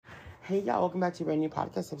Hey y'all, welcome back to a brand new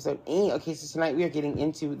podcast episode 8. Okay, so tonight we are getting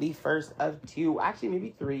into the first of two, actually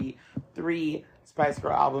maybe three Spice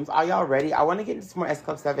Girl albums. Are y'all ready? I want to get into some more S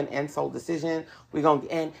Club 7 and Soul Decision. We're going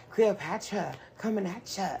to end Cleopatra coming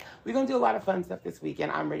at ya. We're going to do a lot of fun stuff this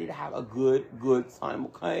weekend. I'm ready to have a good time,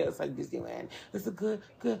 okay? It's like Disneyland. It's a good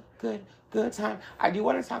time. I do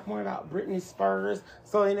want to talk more about Britney Spears,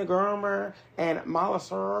 Selena Gomez, and Molly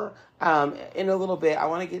Sir in a little bit. I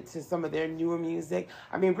want to get to some of their newer music.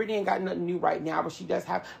 I mean, Britney ain't got nothing new right now, but she does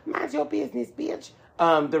have Mind Your Business, Bitch.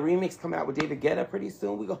 The remix coming out with David Guetta pretty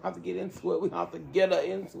soon. We're going to have to get into it. We're going to have to get her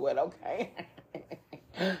into it, okay?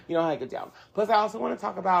 You know how I get down. Plus, I also want to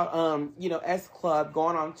talk about, S Club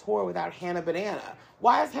going on tour without Hannah Banana.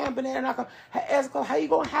 Why is Hannah Banana not going to... S Club, how you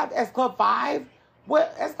going to have S Club 5?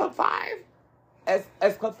 What? S Club 5?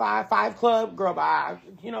 S Club 5? 5 Club? Girl, bye.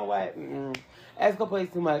 You know what? S Club plays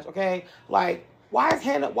too much, okay? Like, why is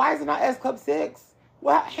it not S Club 6?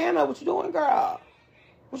 What? Hannah, what you doing, girl?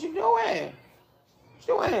 What you doing?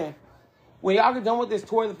 When y'all get done with this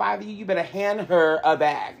tour, the 5 of you better hand her a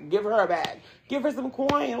bag. Give her a bag. Give her some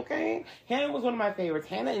coin, okay? Hannah was one of my favorites.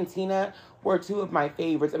 Hannah and Tina were 2 of my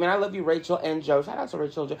favorites. I mean, I love you, Rachel and Joe. Shout out to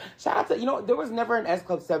Rachel and Joe. Shout out to, there was never an S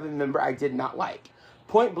Club 7 member I did not like.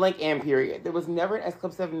 Point blank and period. There was never an S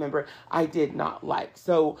Club 7 member I did not like.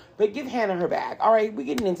 So, but give Hannah her bag. All right, we're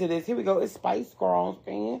getting into this. Here we go. It's Spice Girls.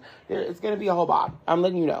 Okay? It's going to be a whole bop. I'm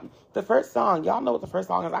letting you know. The first song, y'all know what the first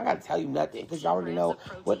song is. I got to tell you nothing because y'all already know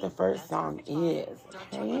what the first song is.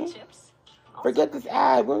 Okay? Forget this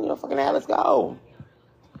ad. We're in no fucking ad. Let's go.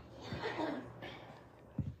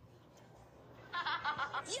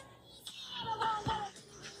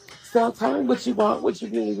 So tell me what you want, what you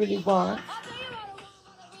really want.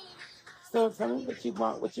 So tell me what you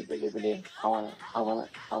want, what you really, I want it.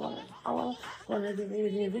 Ow!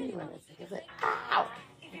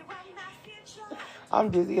 I'm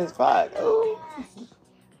dizzy as fuck. Ooh.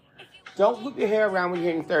 Don't whip your hair around when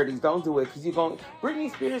you're in your 30s. Don't do it, because you're going... Britney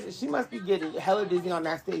Spears, she must be getting hella dizzy on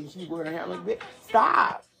that stage. She's wearing her hair. I'm like,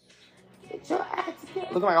 stop. Get your ass together.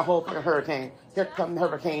 Looking like a whole fucking hurricane. Here comes the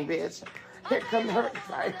hurricane, bitch. Here comes the hurricane.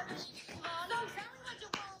 Sorry.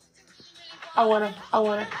 I wanna.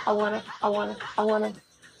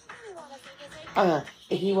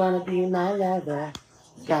 If you wanna be my lover,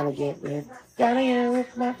 gotta get with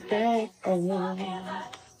my face.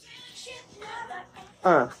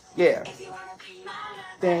 Yeah.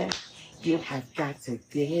 Then you have got to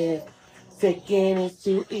give. Taking is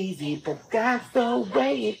too easy, but that's the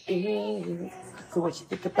way it is. So what you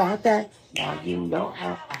think about that? Now you know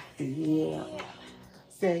how I feel.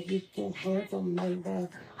 Say you can handle my love.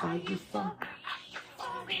 Are you for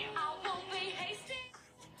real?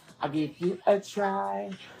 I'll give you a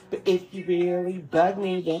try. But if you really bug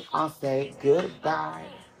me, then I'll say goodbye.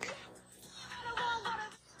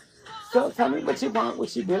 So tell me what you want,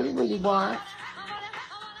 what you really want.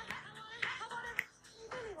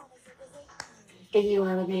 If you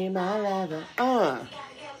wanna be my lover, gotta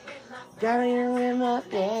get with my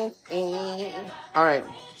face. All right.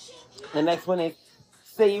 The next one is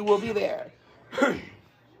Say You Will Be There.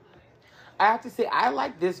 I have to say, I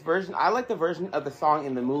like this version. I like the version of the song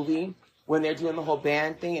in the movie when they're doing the whole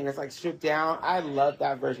band thing and it's like stripped down. I love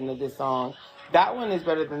that version of this song. That one is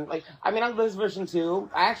better than, I love this version too.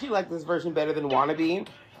 I actually like this version better than Wannabe.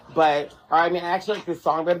 I actually like this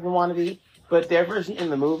song better than Wannabe. But their version in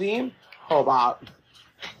the movie, hold up.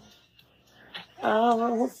 I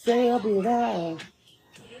won't say I'll be there.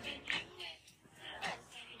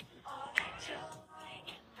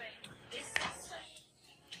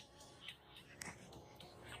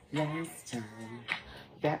 Last time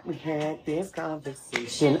that we had this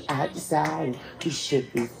conversation, I decided we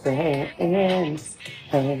should be friends.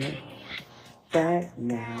 But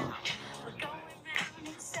now,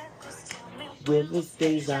 with this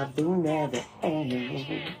deja vu never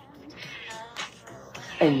end.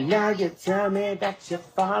 And now you tell me that you're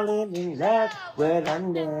falling in love. Well, I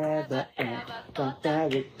never ever thought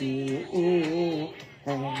that would be.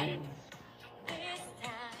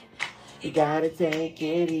 You gotta take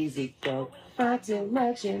it easy, go. Not too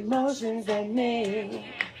much emotions in me.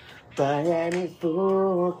 But any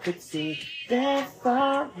fool could see they're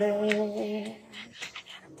falling.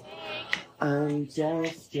 I'm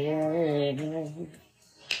just scared.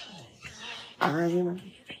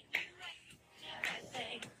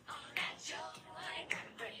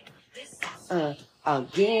 I'll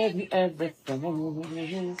give you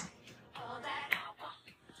everything.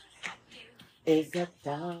 It's a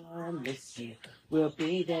promise you will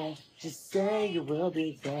be there. Just say you will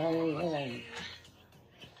be there.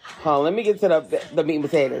 Let me get to the meat and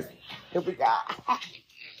potatoes. Here we go.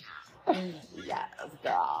 Yes,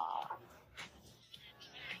 girl.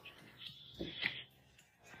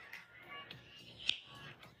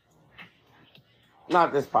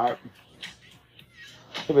 Not this part.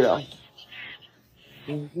 Here we go.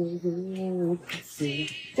 See,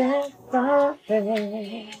 that's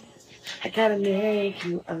something I gotta make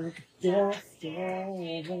you understand.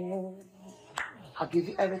 I'll give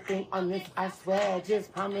you everything on this, I swear.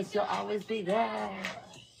 Just promise you'll always be there.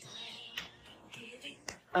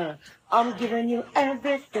 I'm giving you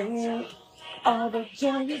everything, all the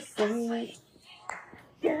joy you see.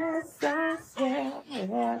 Yes, I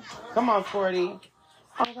swear. Come on, Sporty.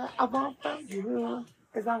 All that I want from you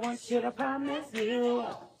is I want you to promise you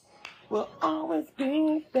will always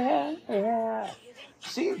be there.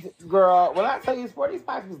 She's, girl, when I tell you Sporty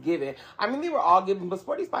Spice was giving, I mean, they were all giving, but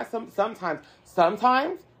Sporty Spice sometimes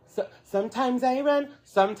Aaron,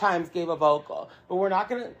 sometimes gave a vocal. But we're not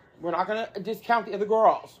gonna discount the other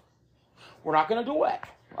girls. We're not gonna do it.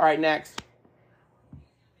 All right, next.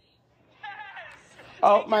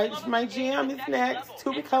 Oh, my jam is next.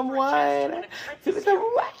 To become one. To become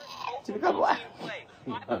one. To become one.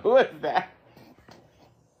 Who is that?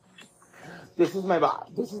 This is my bop.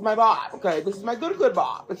 This is my bop. Okay, this is my good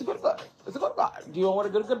bop. It's a good. It's a good bop. Do you know what a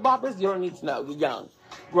good bop is? You don't need to know. You're young.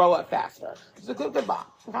 Grow up faster. It's a good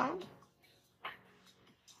bop. Okay?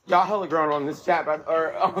 Y'all hella grown on this chat,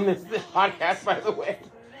 or on this podcast, by the way.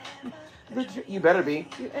 You better be.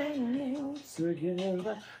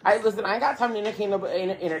 Listen, I ain't got time to entertain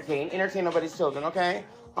nobody's children, okay?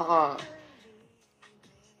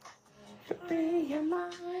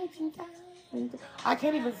 I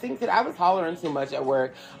can't even sing today. I was hollering too much at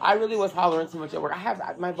work. I really was hollering too much at work. I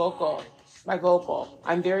have my vocal.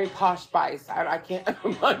 I'm very Posh Spice. I can't,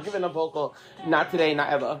 I'm not giving a vocal. Not today,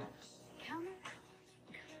 not ever.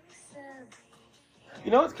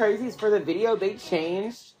 You know what's crazy is for the video, they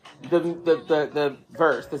changed the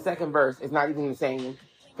verse. The second verse is not even the same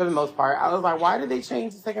for the most part. I was like, why did they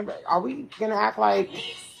change the second verse? Are we going to act like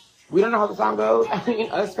we don't know how the song goes? I mean,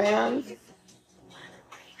 us fans.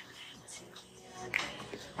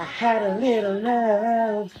 I had a little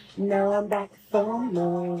love, now I'm back for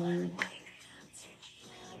more.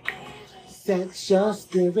 Set your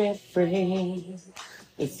spirit free.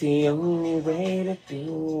 It's the only way to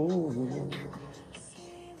do.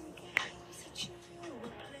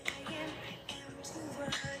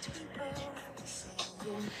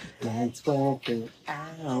 Let's work it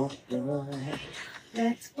out, boy.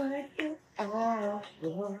 Let's work it out,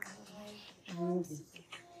 boy.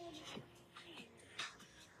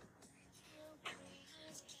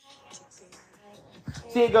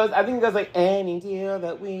 See, I think it goes like, any deal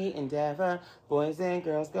that we endeavor, boys and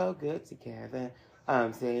girls go good together.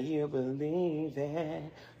 Say you believe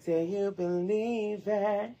it. Say you believe it.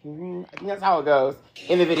 I think that's how it goes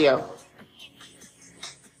in the video.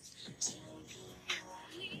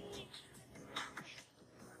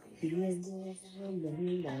 Get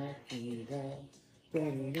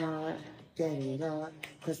it on,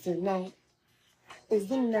 'cause tonight is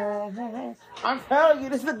the night. I'm telling you,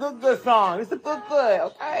 this is a good song. This is a good,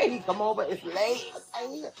 okay? Come over, it's late,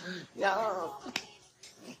 okay? No.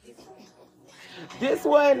 This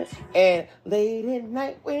one, and late at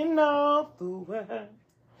night when all the world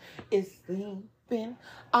is sleeping,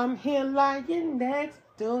 I'm here lying next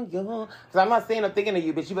to you. Because I'm not saying I'm thinking of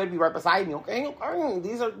you, but you better be right beside me, okay?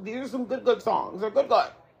 These are some good songs. They're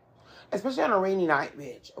good. Especially on a rainy night,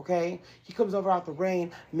 bitch, okay? He comes over out the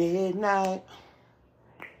rain, midnight.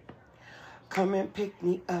 Come and pick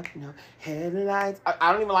me up, no headlights.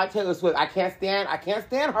 I don't even like Taylor Swift. I can't stand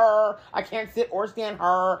her. I can't sit or stand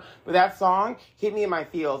her. But that song hit me in my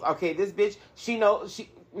feels. Okay, this bitch, she knows,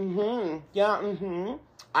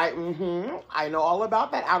 I know all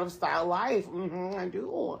about that out of style life. I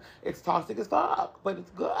do. It's toxic as fuck, but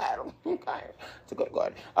it's good. Okay, it's a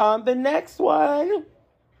good. The next one,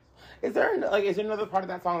 is there another part of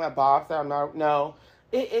that song that bops that I'm not, no.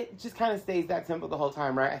 It just kind of stays that simple the whole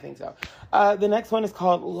time, right? I think so. The next one is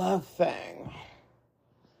called Love Thing.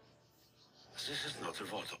 This is not a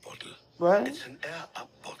water bottle. What? It's an air-up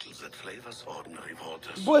bottle that flavors ordinary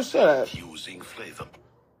waters. Boy, shut up. Using flavor.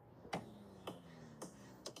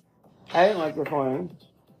 I didn't like this one.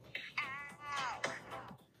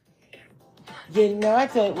 You know I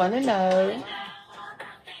don't want to know.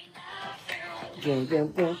 Don't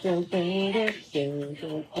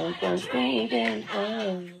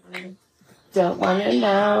want to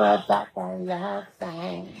know about the love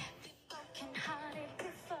thing.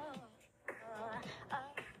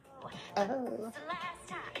 Oh.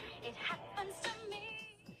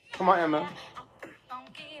 Come on, Emma.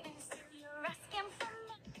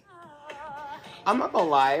 I'm not gonna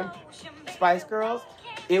lie, Spice Girls,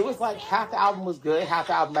 it was like half the album was good, half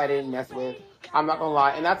the album I didn't mess with. I'm not gonna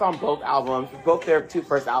lie, and that's on both albums, both their two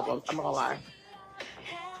first albums. I'm not gonna lie.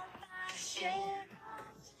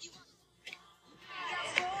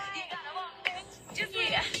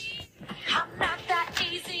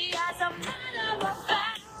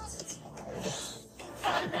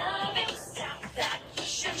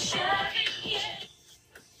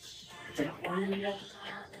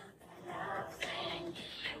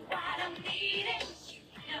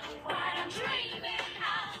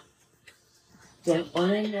 Don't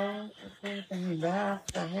wanna know everything about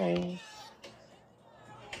things.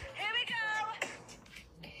 Here we go.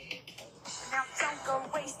 Now don't go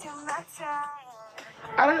wasting my time.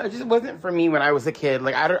 I don't know. It just wasn't for me when I was a kid.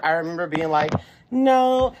 Like I remember being like,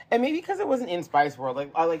 no, and maybe because it wasn't in Spice World.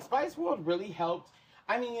 Like Spice World really helped.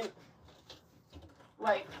 I mean,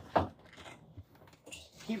 like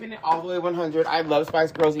keeping it all the way 100. I love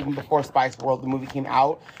Spice Girls even before Spice World the movie came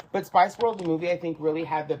out. But Spice World the movie I think really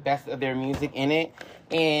had the best of their music in it.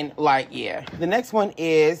 And like yeah, the next one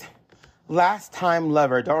is Last Time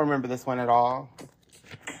Lover. Don't remember this one at all.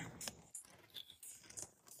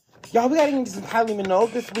 Y'all, we gotta get into some Kylie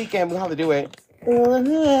Minogue this weekend. We'll have to do it.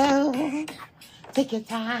 Ooh, take your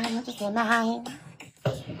time, just a night.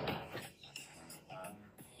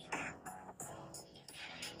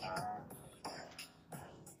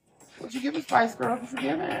 What you give a Spice Girl? What you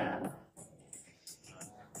give her?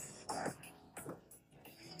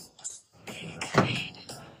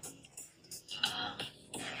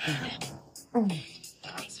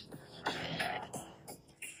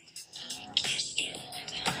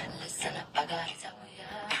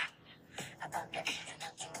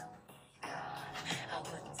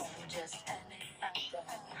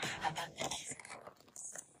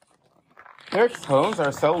 Their tones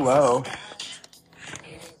are so low.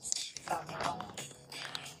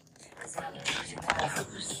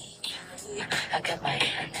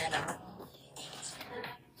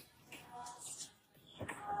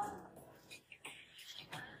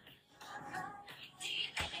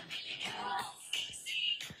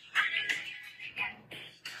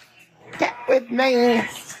 Get with me.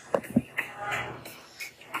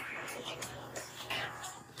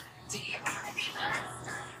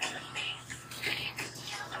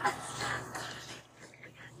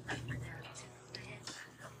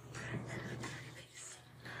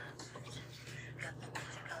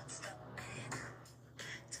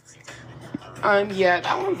 Yeah,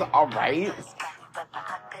 that one's alright.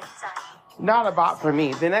 Not a bop for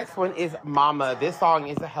me. The next one is Mama. This song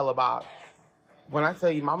is a hella bop. When I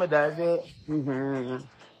tell you Mama does it,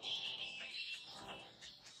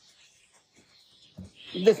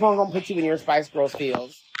 this one gonna put you in your Spice Girls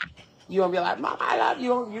feels. You gonna be like, Mama, I love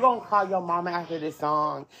you. You gonna call your mama after this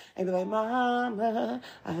song and be like, Mama,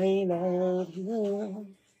 I love you.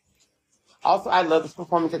 Also, I love this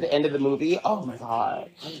performance at the end of the movie. Oh my god,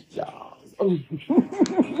 y'all.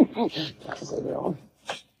 That's so real.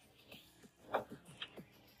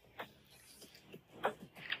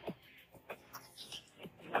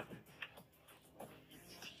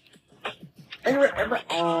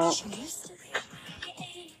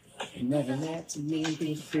 Never had to me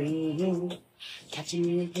be free. Catching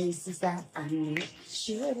me in places that I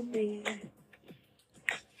shouldn't be.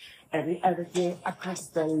 Every other day I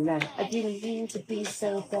crossed the line. I didn't mean to be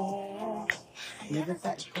so bad. Never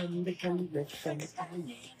thought you couldn't become the friends I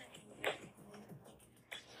need.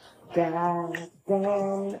 Back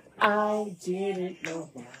then I didn't know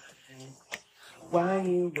why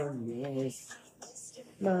you were missed,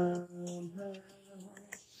 Mama.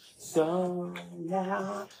 So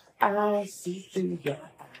now I see through your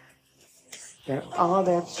eyes that all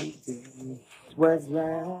that you did was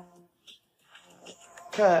right.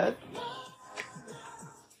 'Cause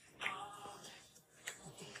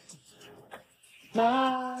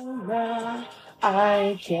Mama,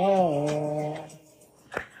 I care.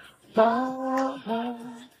 Mama,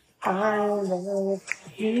 I love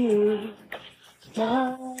you.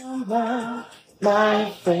 Mama,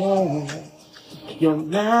 my friend. You're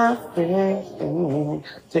my friend.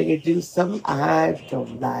 So you do something I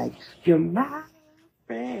don't like. You're my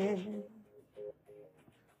friend.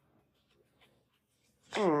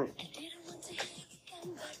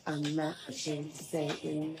 I'm not ashamed to say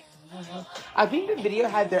it. I think the video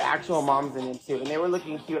had their actual moms in it too, and they were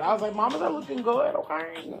looking cute. I was like, mamas are looking good,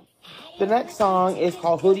 okay? The next song is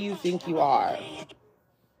called Who Do You Think You Are?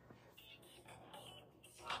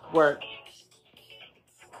 Work.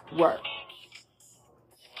 Work.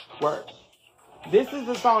 Work. This is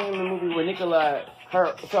the song in the movie where Nicola,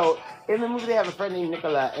 so in the movie they have a friend named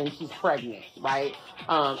Nicola and she's pregnant, right?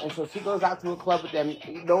 And so she goes out to a club with them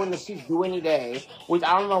knowing that she's due any day, which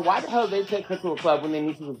I don't know why the hell they take her to a club when they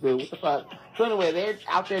knew she was due. What the fuck? So anyway, they're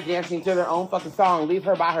out there dancing to their own fucking song, leave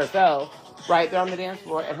her by herself, right? They're on the dance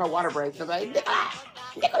floor and her water breaks. They're like, Nicola!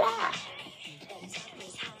 Nicola!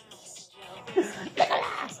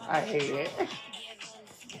 Nicola! I hate it.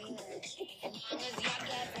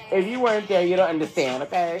 If you weren't there, you don't understand,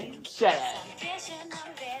 okay? Shut up.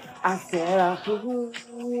 I said, who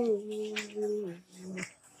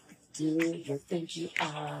do you think you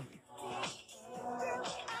are?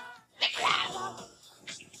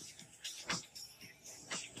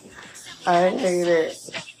 I hate it.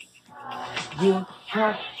 You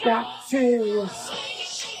have got to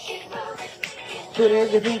put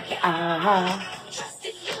everything out.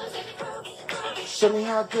 Show me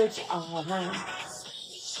how good you are.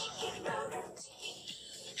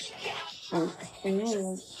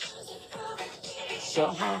 Show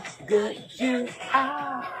how good you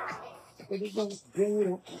are. What you gonna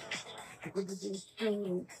do? What you gonna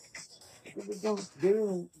do? What you gonna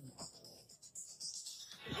do?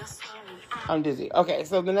 I'm dizzy. Okay,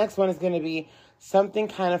 so the next one is going to be something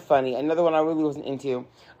kind of funny. Another one I really wasn't into.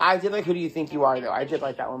 I did like Who Do You Think You Are, though. I did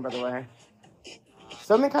like that one, by the way.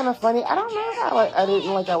 Something kind of funny. I don't know if I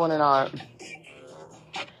didn't like that one or not.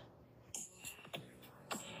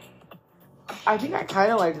 I think I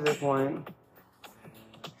kind of liked this one.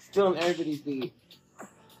 Still on everybody's beat.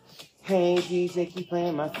 Hey, DJ, keep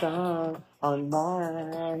playing my song on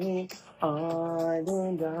mine. On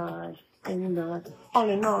and on and on. On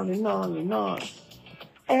and on and on and on.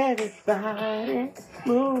 Everybody,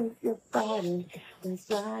 move your body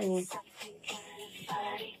inside.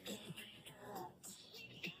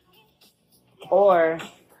 Or,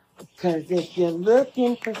 cause if you're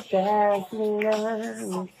looking for fast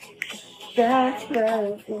love, that's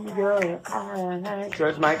love in your eyes.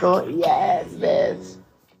 George Michael, yes, bitch.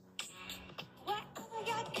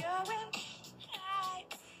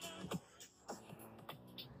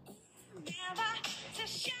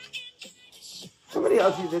 Somebody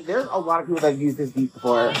else used it. There's a lot of people that have used this beat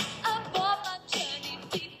before.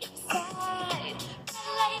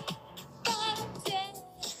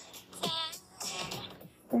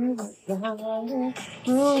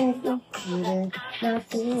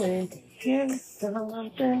 Give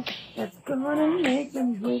something that's gonna make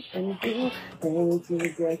them move and do. They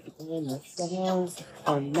just get in the song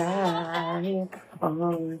online,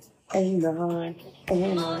 on and on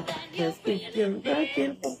and on. Just if you're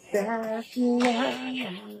looking for that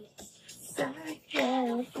love, that's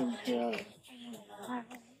love in your eyes.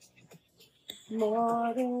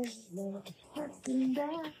 More than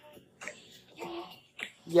that.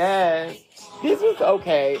 Yes, this was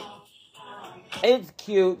okay. It's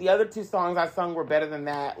cute. The other two songs I sung were better than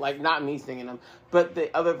that. Like, not me singing them, but the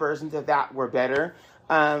other versions of that were better.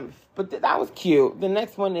 But that was cute. The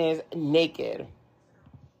next one is Naked.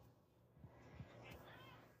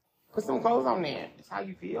 Put some clothes on there. It's how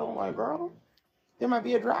you feel. Like, girl, there might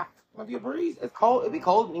be a draft. Might be a breeze. It's cold. It'll be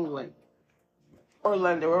cold in England. Or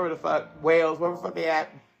London, wherever the fuck. Wales, wherever the fuck they at.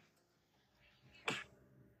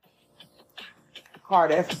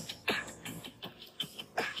 Cardiff.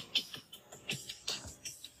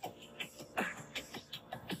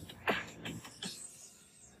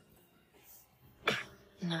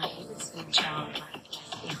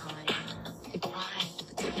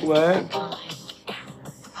 What?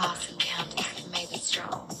 Passing count made it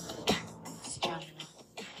strong. Strong enough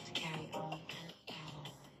to carry on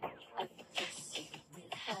and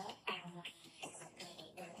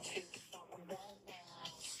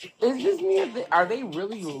Is this me? Are they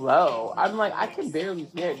really low? I'm like, I can barely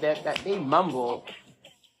hear that they mumble.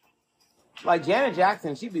 Like Janet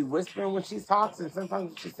Jackson, she be whispering when she talks, and sometimes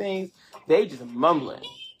when she sings, they just mumbling.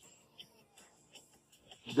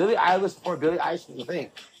 Billie Eilish before Billie Eilish was a thing.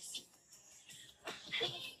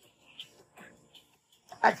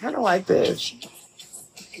 I kind of like this.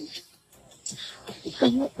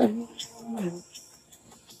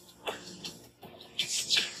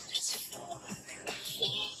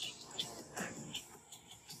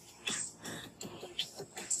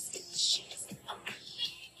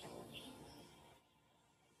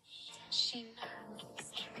 she knows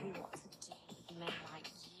exactly what to do. Men like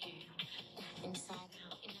you, inside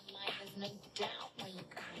out, in her mind, there's no doubt where you're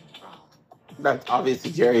coming from. That's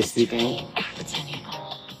obviously Jerry speaking. Turn it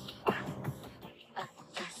on.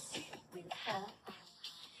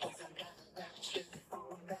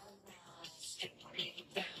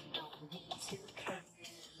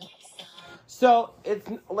 So it's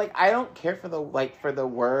like I don't care for the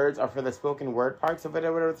words or for the spoken word parts of it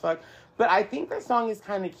or whatever the fuck, but I think the song is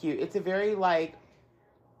kind of cute. It's a very like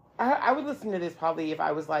I would listen to this probably if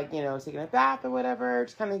I was like, you know, taking a bath or whatever,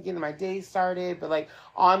 just kind of getting my day started, but like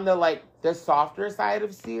on the softer side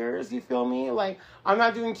of Sears, you feel me? Like I'm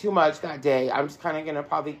not doing too much that day. I'm just kind of gonna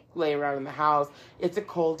probably lay around in the house. It's a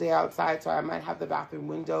cold day outside, so I might have the bathroom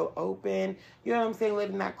window open. You know what I'm saying?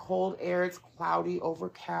 Letting that cold air. It's cloudy,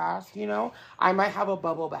 overcast. You know, I might have a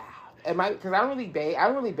bubble bath. Because I don't really bathe. I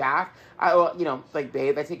don't really bath. Like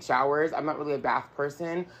bathe. I take showers. I'm not really a bath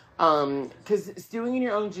person. Because stewing in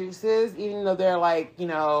your own juices, even though they're like, you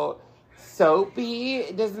know, soapy.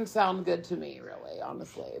 It doesn't sound good to me, really,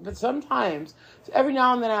 honestly. But sometimes, every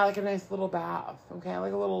now and then, I like a nice little bath. Okay, I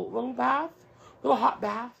like a little bath, little hot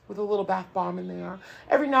bath with a little bath bomb in there.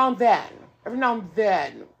 Every now and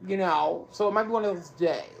then, you know. So it might be one of those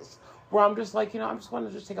days where I'm just like, you know, I'm just want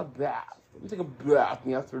to just take a bath. Take a bath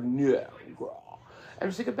in the afternoon, girl. And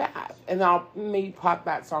just take a bath. And then I'll maybe pop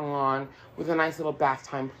that song on with a nice little bath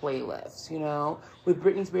time playlist, you know, with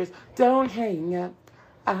Britney Spears. Don't hang up.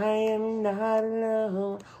 I am not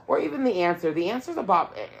alone. Or even The Answer. The Answer's a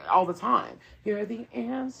bop all the time. You're the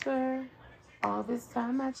answer. All this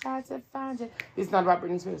time I tried to find it. It's not about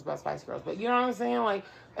Britney Spears, it's about Spice Girls. But you know what I'm saying? Like,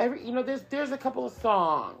 there's a couple of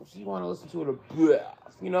songs you want to listen to in a bath.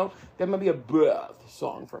 You know, that might be a bath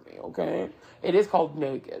song for me, okay? It is called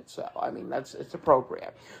Naked, so, I mean, it's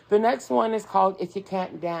appropriate. The next one is called If You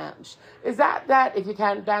Can't Dance. Is that If You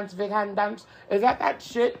Can't Dance, If You Can't Dance? Is that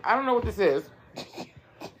shit? I don't know what this is.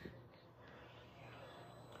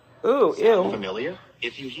 Ooh, ew. Familiar?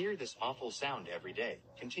 If you hear this awful sound every day,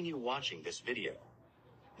 continue watching this video.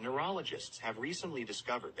 Neurologists have recently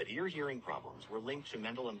discovered that ear hearing problems were linked to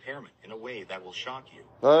mental impairment in a way that will shock you.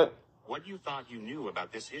 What you thought you knew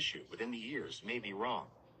about this issue within the ears may be wrong.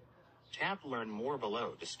 Tap Learn More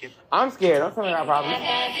below to skip. I'm scared. I'm telling you that problem. If you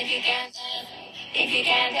can't dance, if you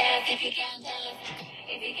can't dance, if you can't dance,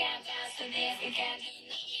 if you can't dance to this, you can't do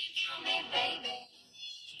nothing for me, baby.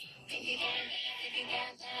 If you can't dance, if you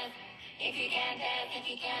can't dance, if you can't dance, if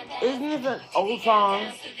you can't dance. Isn't this an old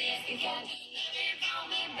song?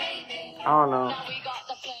 I don't know. Now we got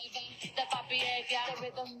the flavor, the fat behavior, the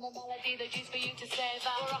rhythm, the melody, the juice for you to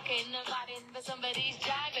savor. We're rocking and vibing for somebody's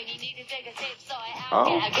jive, and you need to take a tip, so I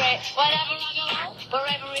get a grip. Whatever I go on,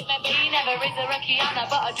 wherever it may be, never is a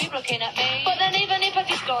Rihanna, but a dude looking at me. But then even if I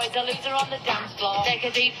destroy the loser on the dance floor, take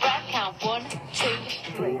a deep breath, count 1, 2,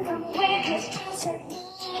 3.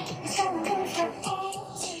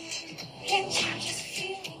 Can't you just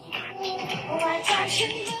feel it? Why don't you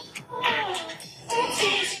know? It's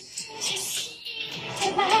easy to see.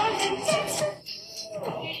 Take my hand and dance with me.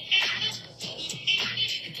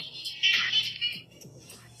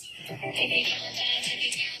 If you can't dance, if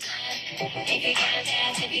you can't dance, if you can't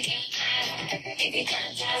dance, if you can't dance, if you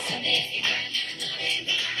can't dance with this, you can't do nothing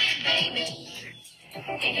but me, baby. If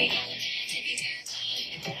you can't dance, if you can't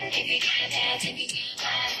dance, if you can't dance, if you can't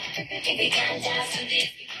dance, if you can't dance with this.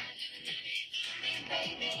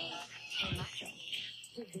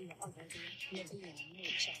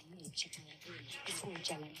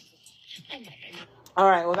 All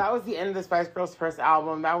right, well, that was the end of the Spice Girls' first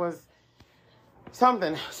album. That was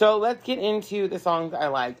something. So let's get into the songs I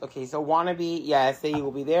liked. Okay, so Wannabe, yes. Say You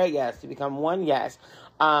Will Be There, yes. To Become One, yes.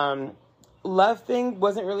 Love Thing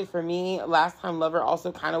wasn't really for me. Last Time Lover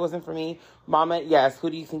also kind of wasn't for me. Mama, yes. Who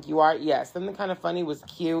Do You Think You Are? Yes. Something Kind of Funny was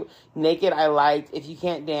cute. Naked, I liked. If You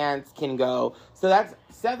Can't Dance, Can Go. So that's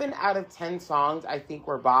 7 out of 10 songs I think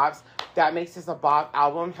were bops. That makes this a bop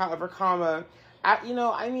album. However, 10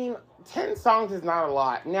 songs is not a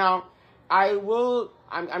lot. Now, I'm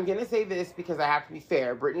going to say this because I have to be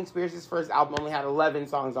fair. Britney Spears' first album only had 11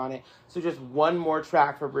 songs on it. So just one more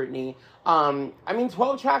track for Britney.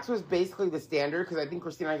 12 tracks was basically the standard because I think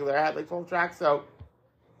Christina Aguilera had like 12 tracks. So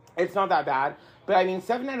it's not that bad. But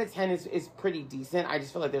 7 out of 10 is pretty decent. I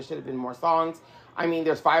just feel like there should have been more songs.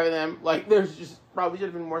 There's 5 of them. Like, there's just probably should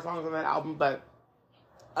have been more songs on that album. But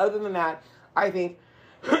other than that, I think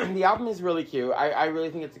the album is really cute. I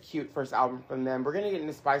really think it's a cute first album from them. We're going to get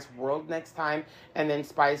into Spice World next time, and then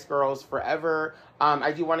Spice Girls Forever.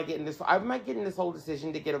 I do want to get into this. I might get into this whole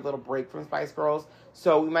decision to get a little break from Spice Girls,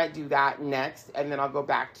 so we might do that next, and then I'll go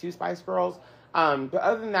back to Spice Girls. But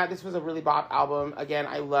other than that, this was a really bop album. Again,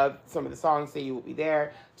 I love some of the songs. Say You Will Be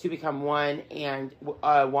There, To Become One, and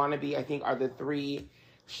Wannabe, I think, are the 3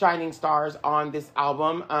 shining stars on this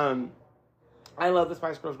album. I love the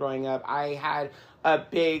Spice Girls growing up. I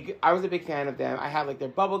was a big fan of them. I had like their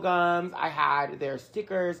bubble gums. I had their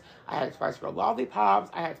stickers. I had Spice Girl lollipops.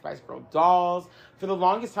 I had Spice Girl dolls. For the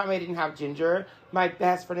longest time, I didn't have Ginger, my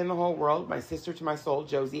best friend in the whole world, my sister to my soul,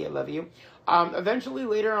 Josie, I love you. Eventually,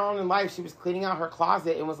 later on in life, she was cleaning out her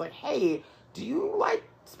closet and was like, hey, do you like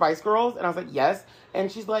Spice Girls? And I was like, yes. And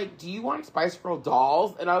she's like, do you want Spice Girl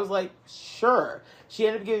dolls? And I was like, sure. She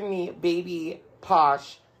ended up giving me Baby,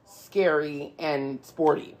 Posh, Scary, and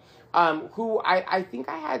Sporty. Who I think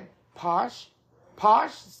I had Posh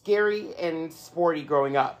posh, scary, and sporty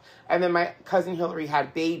growing up. And then my cousin Hillary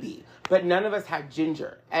had Baby, but none of us had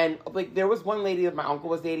Ginger. And like there was one lady that my uncle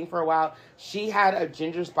was dating for a while. She had a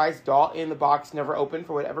Ginger Spice doll in the box, never opened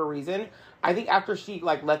for whatever reason. I think after she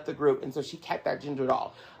like left the group, and so she kept that Ginger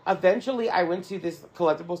doll. Eventually, I went to this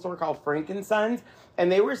collectible store called Frank & Sons,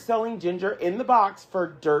 and they were selling Ginger in the box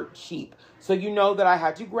for dirt cheap. So you know that I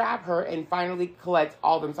had to grab her and finally collect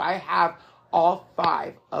all of them. So I have all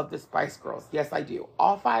 5 of the Spice Girls. Yes, I do.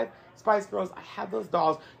 All 5 Spice Girls. I have those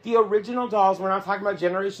dolls. The original dolls. We're not talking about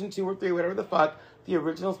generation 2 or 3, whatever the fuck. The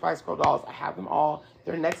original Spice Girl dolls. I have them all.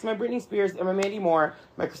 They're next to my Britney Spears and my Mandy Moore.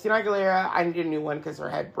 My Christina Aguilera. I need a new one because her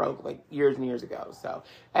head broke like years and years ago. So,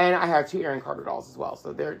 and I have 2 Aaron Carter dolls as well.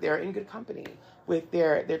 So they're in good company with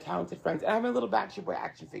their talented friends. And I have my little Backstreet Boy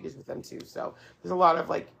action figures with them too. So there's a lot of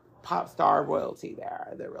like pop star royalty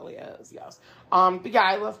there. There really is, yes. But yeah,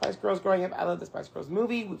 I love Spice Girls growing up. I love the Spice Girls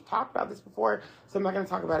movie. We've talked about this before, so I'm not going to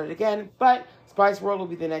talk about it again. But Spice World will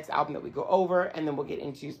be the next album that we go over, and then we'll get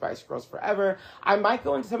into Spice Girls Forever. I might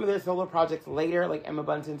go into some of their solo projects later, like Emma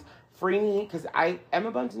Bunton's Free Me, because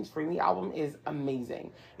Emma Bunton's Free Me album is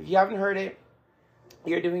amazing. If you haven't heard it,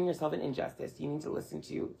 you're doing yourself an injustice. You need to listen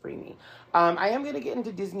to Free Me. I am going to get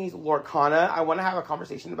into Disney's Lorcana. I want to have a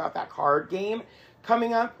conversation about that card game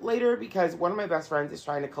coming up later because one of my best friends is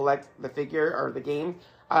trying to collect the figure or the game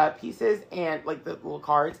pieces and like the little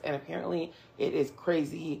cards, and apparently it is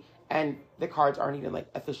crazy and the cards aren't even like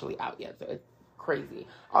officially out yet, so it's crazy.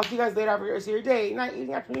 I'll see you guys later. Have a great rest of your day, night,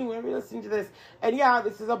 evening, afternoon, whenever you're listening to this. And yeah,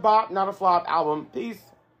 this is a bop, not a flop album. Peace.